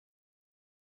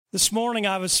This morning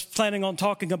I was planning on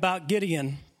talking about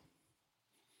Gideon.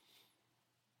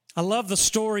 I love the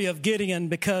story of Gideon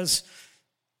because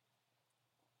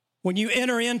when you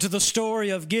enter into the story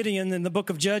of Gideon in the book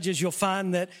of Judges, you'll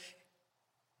find that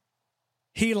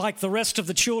he, like the rest of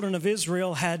the children of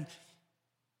Israel, had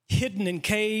hidden in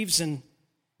caves, and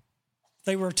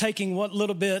they were taking what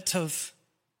little bit of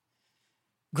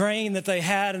grain that they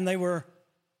had, and they were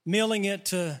milling it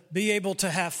to be able to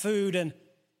have food. And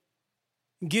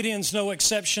Gideon's no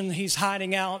exception. He's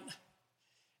hiding out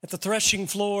at the threshing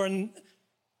floor, and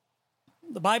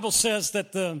the Bible says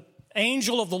that the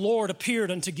angel of the Lord appeared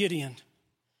unto Gideon.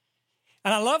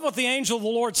 And I love what the angel of the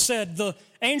Lord said. The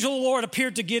angel of the Lord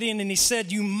appeared to Gideon, and he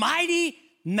said, "You mighty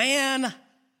man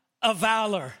of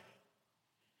valor."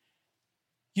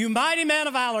 You mighty man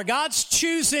of valor. God's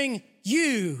choosing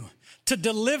you to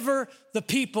deliver the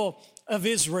people of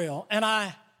Israel. And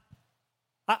I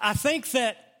think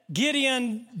that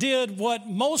Gideon did what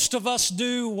most of us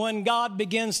do when God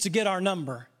begins to get our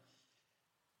number.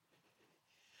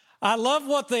 I love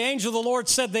what the angel of the Lord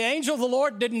said. The angel of the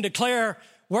Lord didn't declare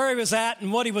where he was at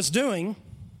and what he was doing.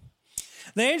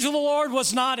 The angel of the Lord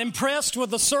was not impressed with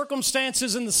the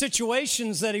circumstances and the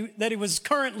situations that he was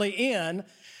currently in.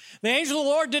 The angel of the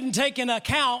Lord didn't take into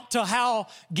account to how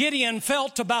Gideon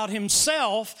felt about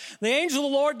himself. The angel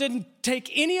of the Lord didn't take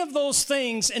any of those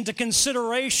things into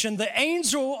consideration. The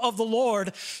angel of the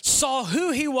Lord saw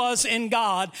who he was in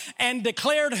God and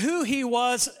declared who he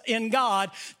was in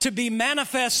God to be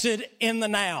manifested in the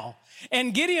now.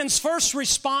 And Gideon's first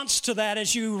response to that,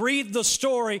 as you read the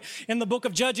story in the book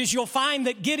of Judges, you'll find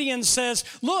that Gideon says,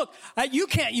 "Look, you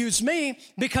can't use me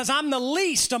because I'm the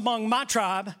least among my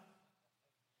tribe."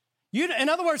 In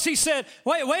other words, he said,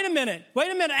 wait a minute,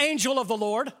 angel of the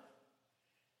Lord.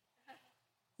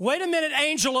 Wait a minute,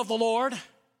 angel of the Lord.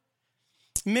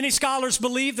 Many scholars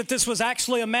believe that this was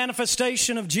actually a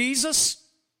manifestation of Jesus.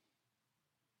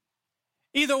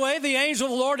 Either way, the angel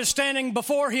of the Lord is standing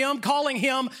before him, calling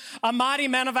him a mighty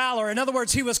man of valor. In other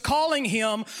words, he was calling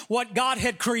him what God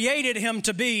had created him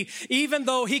to be, even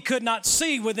though he could not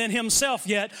see within himself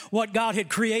yet what God had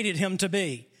created him to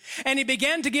be. And he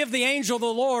began to give the angel of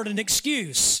the Lord an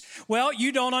excuse. Well,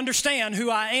 you don't understand who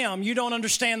I am. You don't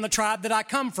understand the tribe that I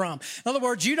come from. In other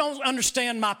words, you don't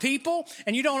understand my people,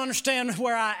 and you don't understand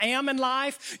where I am in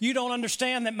life. You don't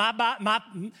understand that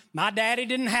my daddy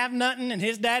didn't have nothing, and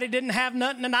his daddy didn't have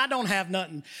nothing, and I don't have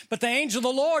nothing. But the angel of the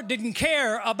Lord didn't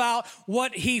care about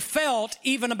what he felt,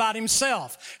 even about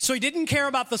himself. So he didn't care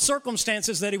about the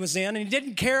circumstances that he was in, and he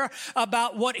didn't care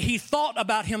about what he thought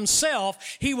about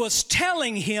himself. He was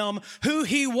telling him who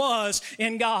he was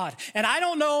in God. And I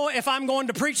don't know if I'm going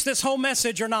to preach this whole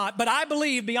message or not, but I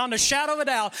believe beyond a shadow of a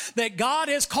doubt that God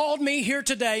has called me here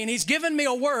today, and he's given me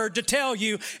a word to tell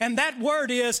you, and that word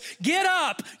is, get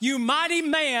up, you mighty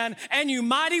man and you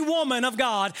mighty woman of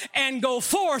God, and go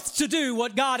forth to do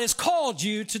what God has called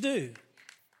you to do.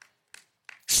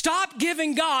 Stop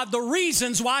giving God the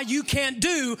reasons why you can't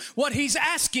do what he's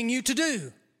asking you to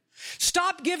do.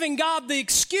 Stop giving God the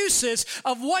excuses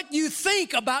of what you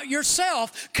think about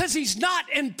yourself, because he's not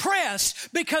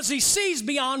impressed, because he sees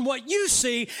beyond what you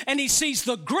see, and he sees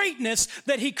the greatness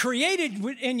that he created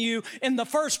in you in the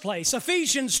first place.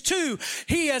 Ephesians 2,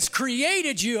 he has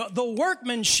created you, the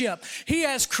workmanship. He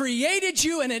has created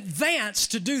you in advance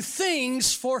to do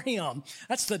things for him.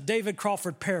 That's the David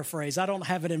Crawford paraphrase. I don't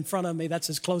have it in front of me. That's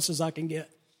as close as I can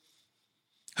get.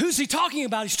 Who's he talking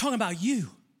about? He's talking about you.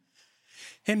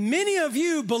 And many of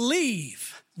you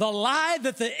believe the lie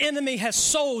that the enemy has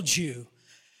sold you.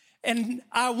 And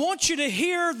I want you to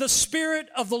hear the Spirit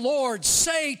of the Lord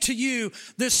say to you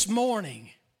this morning,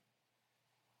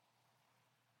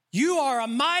 you are a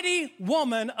mighty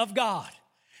woman of God.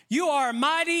 You are a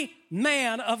mighty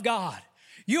man of God.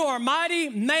 You are a mighty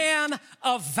man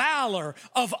of valor,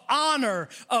 of honor,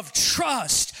 of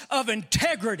trust, of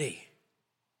integrity.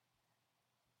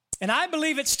 And I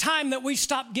believe it's time that we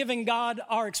stop giving God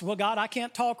well, God, I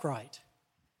can't talk right.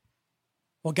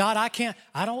 Well, God,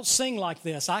 I don't sing like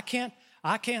this. I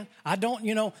don't,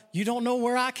 you don't know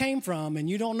where I came from, and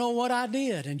you don't know what I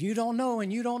did, and you don't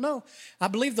know. I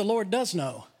believe the Lord does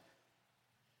know.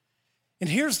 And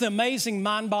here's the amazing,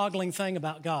 mind-boggling thing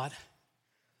about God.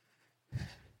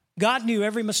 God knew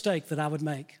every mistake that I would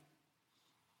make.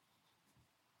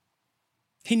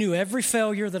 He knew every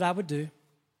failure that I would do.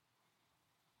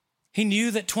 He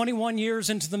knew that 21 years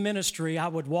into the ministry, I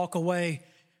would walk away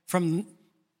from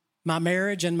my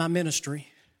marriage and my ministry.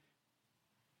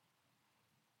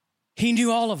 He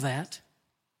knew all of that,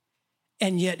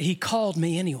 and yet he called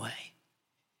me anyway,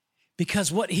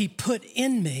 because what he put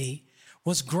in me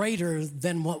was greater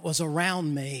than what was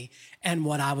around me and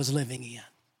what I was living in.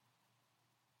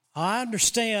 I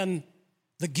understand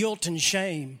the guilt and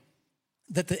shame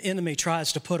that the enemy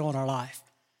tries to put on our life.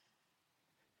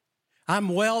 I'm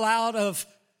well out of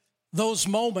those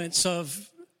moments of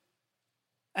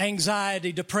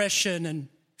anxiety, depression, and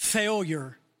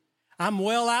failure. I'm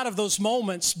well out of those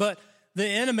moments, but the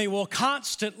enemy will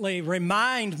constantly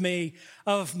remind me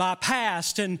of my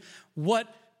past and what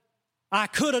I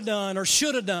could have done or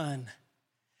should have done.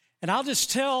 And I'll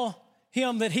just tell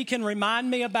him that he can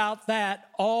remind me about that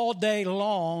all day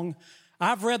long.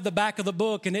 I've read the back of the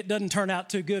book and it doesn't turn out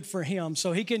too good for him.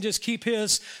 So he can just keep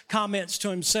his comments to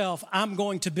himself. I'm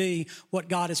going to be what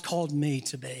God has called me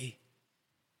to be.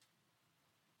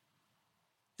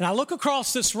 And I look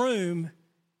across this room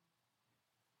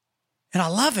and I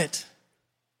love it.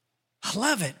 I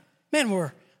love it. Man,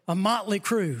 we're a motley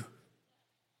crew.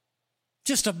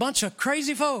 Just a bunch of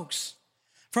crazy folks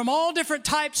from all different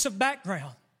types of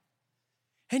background.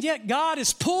 And yet God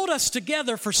has pulled us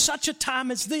together for such a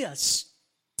time as this.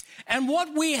 And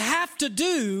what we have to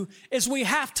do is we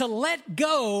have to let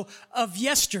go of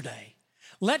yesterday.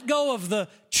 Let go of the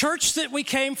church that we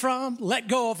came from. Let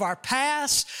go of our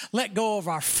past. Let go of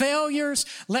our failures.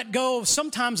 Let go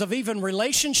sometimes of even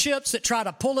relationships that try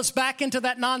to pull us back into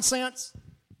that nonsense.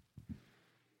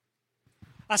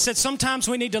 I said sometimes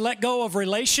we need to let go of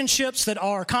relationships that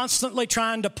are constantly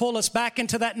trying to pull us back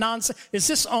into that nonsense. Is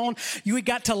this on? We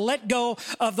got to let go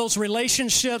of those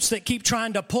relationships that keep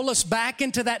trying to pull us back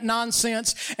into that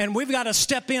nonsense. And we've got to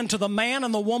step into the man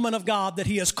and the woman of God that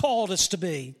he has called us to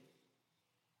be.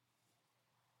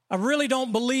 I really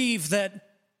don't believe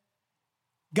that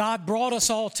God brought us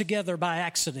all together by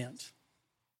accident,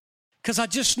 because I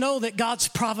just know that God's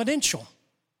providential.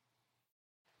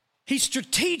 He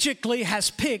strategically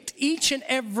has picked each and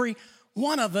every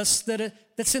one of us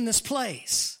that's in this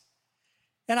place.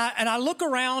 And I look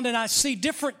around and I see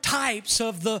different types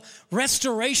of the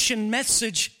restoration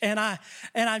message, and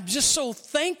I'm just so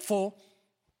thankful.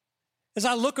 As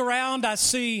I look around, I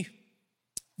see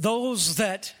those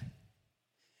that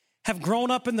have grown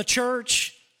up in the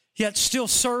church, yet still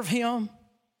serve him.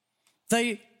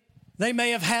 They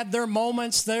may have had their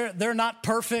moments. They're not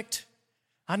perfect.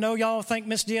 I know y'all think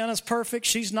Miss Deanna's perfect.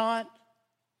 She's not.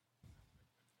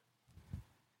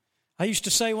 I used to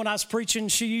say when I was preaching,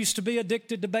 she used to be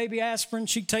addicted to baby aspirin.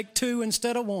 She'd take 2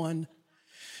 instead of 1.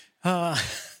 And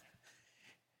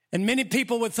many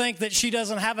people would think that she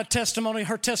doesn't have a testimony.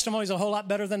 Her testimony is a whole lot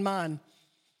better than mine.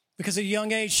 Because at a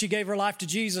young age, she gave her life to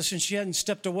Jesus and she hadn't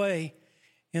stepped away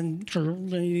in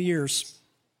years.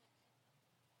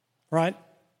 Right?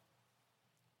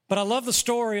 But I love the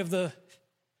story of the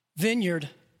vineyard.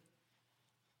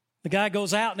 The guy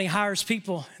goes out and he hires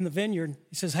people in the vineyard.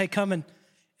 He says, hey, come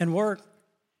and work.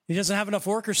 He doesn't have enough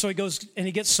workers, so he goes and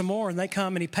he gets some more, and they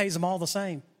come and he pays them all the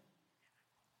same.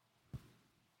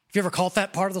 Have you ever caught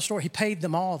that part of the story? He paid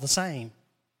them all the same.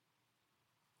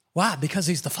 Why? Because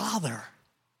he's the Father.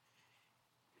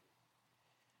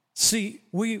 See,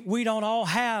 we don't all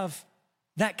have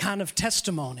that kind of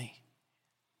testimony.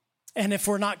 And if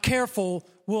we're not careful,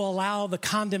 we'll allow the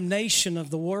condemnation of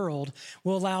the world,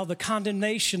 we'll allow the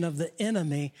condemnation of the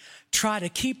enemy try to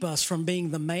keep us from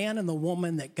being the man and the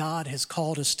woman that God has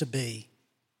called us to be.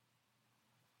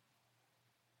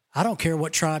 I don't care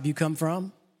what tribe you come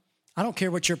from. I don't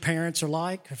care what your parents are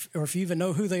like, or if you even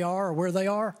know who they are or where they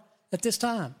are at this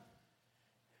time.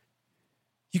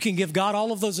 You can give God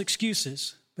all of those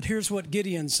excuses, but here's what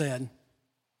Gideon said.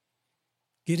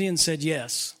 Gideon said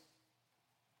yes.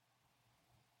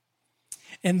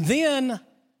 And then,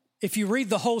 if you read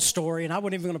the whole story, and I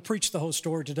wasn't even going to preach the whole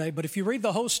story today, but if you read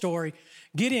the whole story,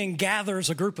 Gideon gathers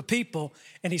a group of people,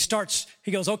 and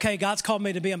he goes, okay, God's called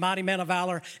me to be a mighty man of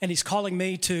valor, and he's calling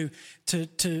me to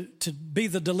be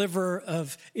the deliverer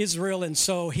of Israel. And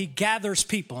so he gathers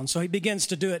people, and so he begins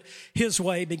to do it his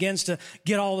way. He begins to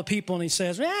get all the people, and he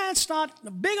says, it's not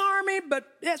a big army, but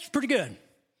it's pretty good.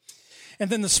 And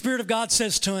then the Spirit of God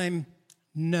says to him,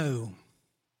 no.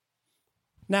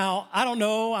 Now, I don't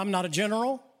know, I'm not a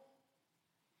general.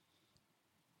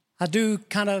 I do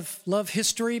kind of love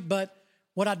history, but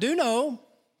what I do know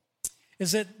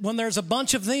is that when there's a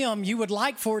bunch of them, you would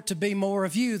like for it to be more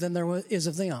of you than there is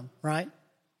of them, right?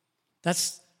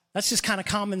 That's just kind of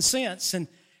common sense. And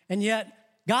yet,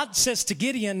 God says to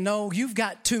Gideon, no, you've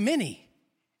got too many.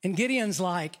 And Gideon's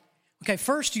like, okay,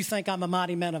 first you think I'm a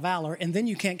mighty man of valor, and then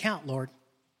you can't count, Lord.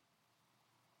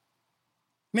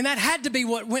 I mean, that had to be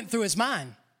what went through his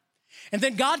mind. And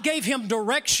then God gave him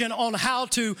direction on how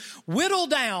to whittle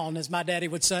down, as my daddy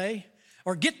would say,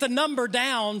 or get the number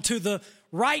down to the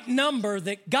right number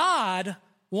that God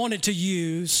wanted to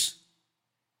use.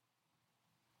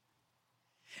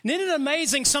 And isn't it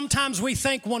amazing sometimes we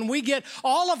think when we get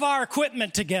all of our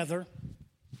equipment together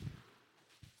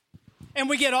and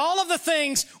we get all of the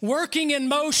things working in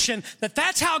motion,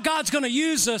 that's how God's going to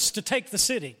use us to take the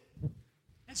city.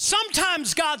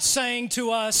 Sometimes God's saying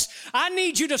to us, I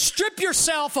need you to strip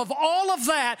yourself of all of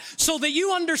that so that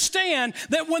you understand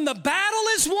that when the battle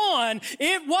is won,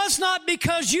 it was not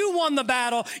because you won the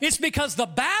battle. It's because the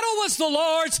battle was the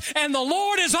Lord's, and the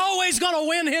Lord is always going to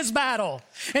win his battle.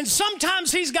 And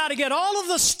sometimes he's got to get all of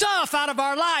the stuff out of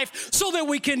our life so that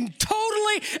we can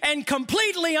totally and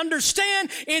completely understand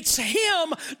it's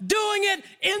him doing it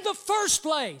in the first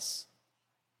place.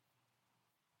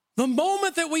 The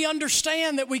moment that we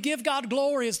understand that we give God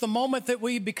glory is the moment that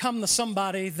we become the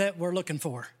somebody that we're looking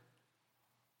for.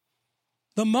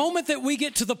 The moment that we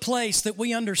get to the place that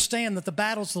we understand that the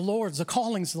battle's the Lord's, the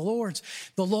calling's the Lord's,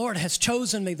 the Lord has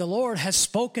chosen me, the Lord has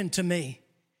spoken to me,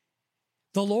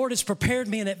 the Lord has prepared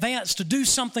me in advance to do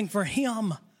something for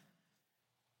him.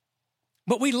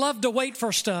 But we love to wait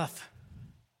for stuff.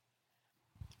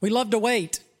 We love to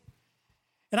wait.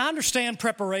 And I understand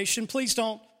preparation. Please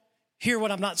don't hear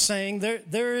what I'm not saying.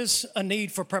 There is a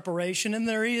need for preparation, and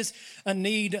there is a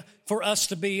need for us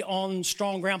to be on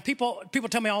strong ground. People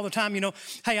tell me all the time,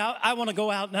 hey, I want to go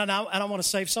out and I want to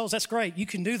save souls. That's great. You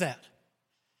can do that.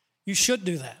 You should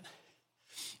do that.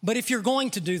 But if you're going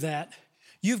to do that,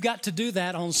 you've got to do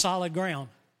that on solid ground.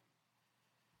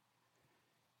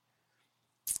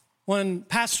 When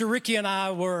Pastor Ricky and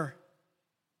I were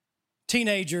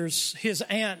teenagers, his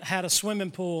aunt had a swimming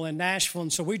pool in Nashville,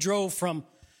 and so we drove from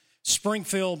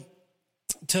Springfield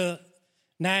to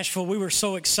Nashville. We were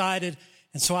so excited.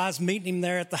 And so I was meeting him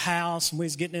there at the house, and we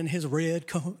was getting in his red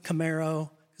Camaro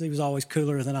because he was always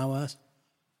cooler than I was.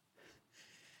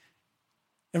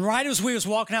 And right as we was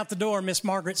walking out the door, Miss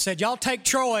Margaret said, y'all take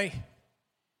Troy.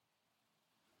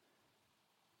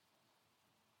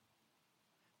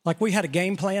 Like we had a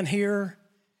game plan here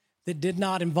that did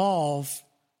not involve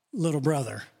little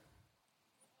brother.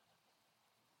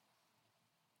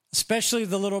 Especially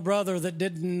the little brother that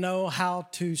didn't know how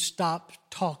to stop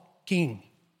talking.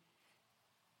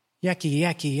 Yucky,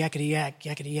 yucky, yakety yak,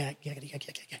 yakety yak, yakety yak,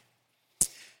 yak,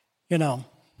 yak.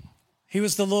 He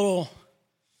was the little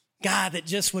guy that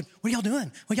just would, what are y'all doing?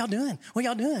 What are y'all doing? What are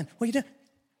y'all doing? What are you doing?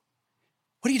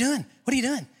 What are you doing? What are you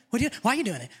doing? What are you doing? Why are you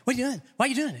doing it? What are you doing? Why are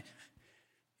you doing it?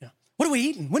 What are we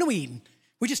eating? When are we eating?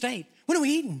 We just ate. When are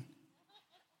we eating?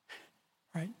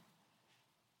 Right?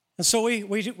 And so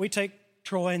we take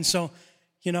Troy, and so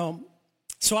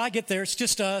I get there. It's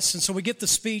just us, and so we get the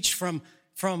speech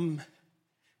from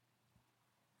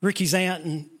Ricky's aunt,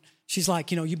 and she's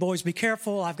like, you boys be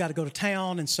careful. I've got to go to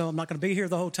town, and so I'm not going to be here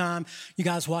the whole time. You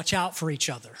guys watch out for each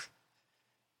other.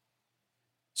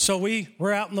 So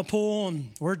we're out in the pool, and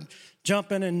we're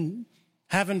jumping and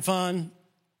having fun,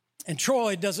 and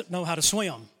Troy doesn't know how to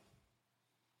swim.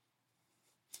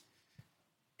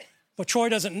 But Troy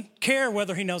doesn't care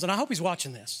whether he knows, and I hope he's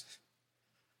watching this.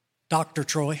 Dr.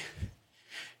 Troy.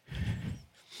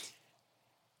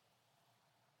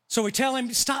 So we tell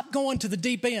him, stop going to the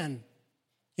deep end,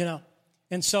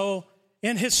 And so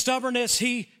in his stubbornness,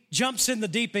 he jumps in the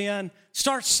deep end,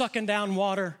 starts sucking down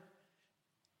water.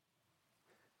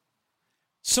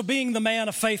 So being the man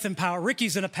of faith and power,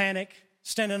 Ricky's in a panic,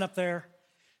 standing up there.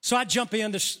 So I jump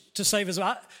in to save his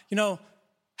life.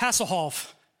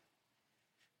 Hasselhoff,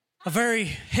 a very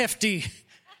hefty,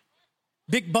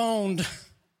 big-boned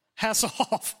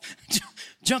Hasselhoff,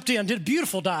 jumped in, did a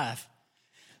beautiful dive.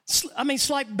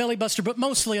 Slight belly buster, but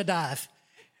mostly a dive.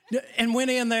 And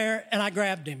went in there, and I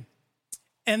grabbed him.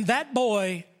 And that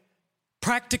boy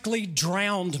practically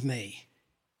drowned me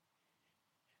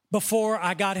before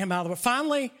I got him out of the water.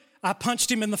 Finally, I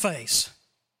punched him in the face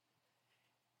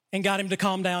and got him to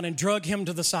calm down and drug him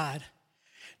to the side.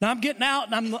 Now I'm getting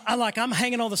out, and I'm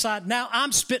hanging on the side. Now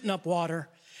I'm spitting up water.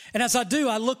 And as I do,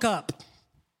 I look up.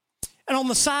 And on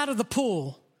the side of the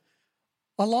pool,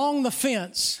 along the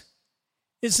fence,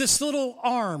 is this little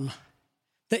arm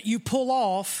that you pull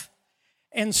off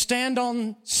and stand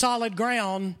on solid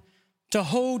ground to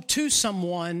hold to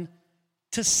someone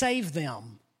to save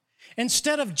them.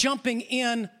 Instead of jumping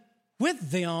in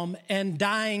with them and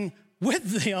dying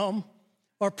with them,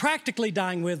 or practically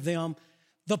dying with them,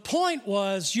 the point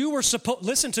was you were supposed,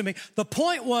 listen to me, the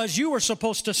point was you were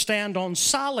supposed to stand on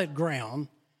solid ground,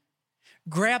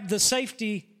 grab the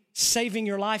safety saving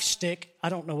your life stick. I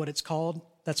don't know what it's called.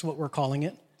 That's what we're calling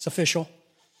it. It's official.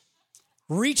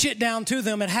 Reach it down to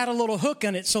them. It had a little hook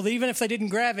in it so that even if they didn't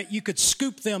grab it, you could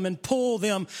scoop them and pull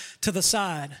them to the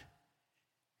side.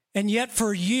 And yet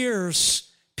for years,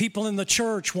 people in the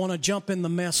church want to jump in the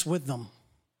mess with them.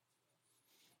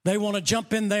 They want to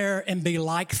jump in there and be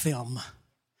like them.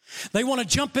 They want to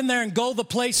jump in there and go the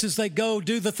places they go,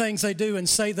 do the things they do, and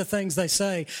say the things they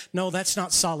say. No, that's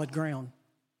not solid ground.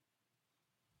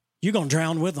 You're going to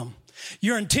drown with them.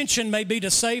 Your intention may be to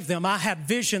save them. I had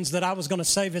visions that I was going to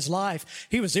save his life.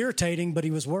 He was irritating, but he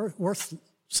was worth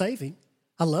saving.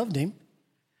 I loved him,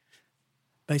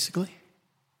 basically.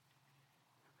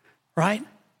 Right?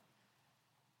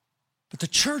 But the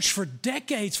church for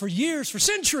decades, for years, for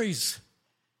centuries,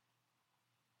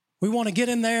 we want to get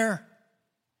in there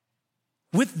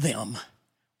with them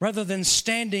rather than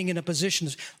standing in a position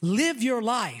to live your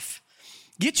life.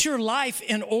 Get your life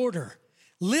in order.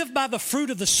 Live by the fruit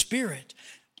of the Spirit.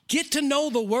 Get to know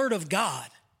the Word of God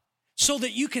so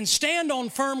that you can stand on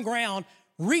firm ground,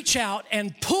 reach out,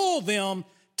 and pull them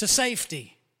to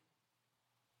safety.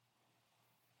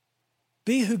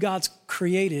 Be who God's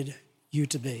created you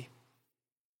to be.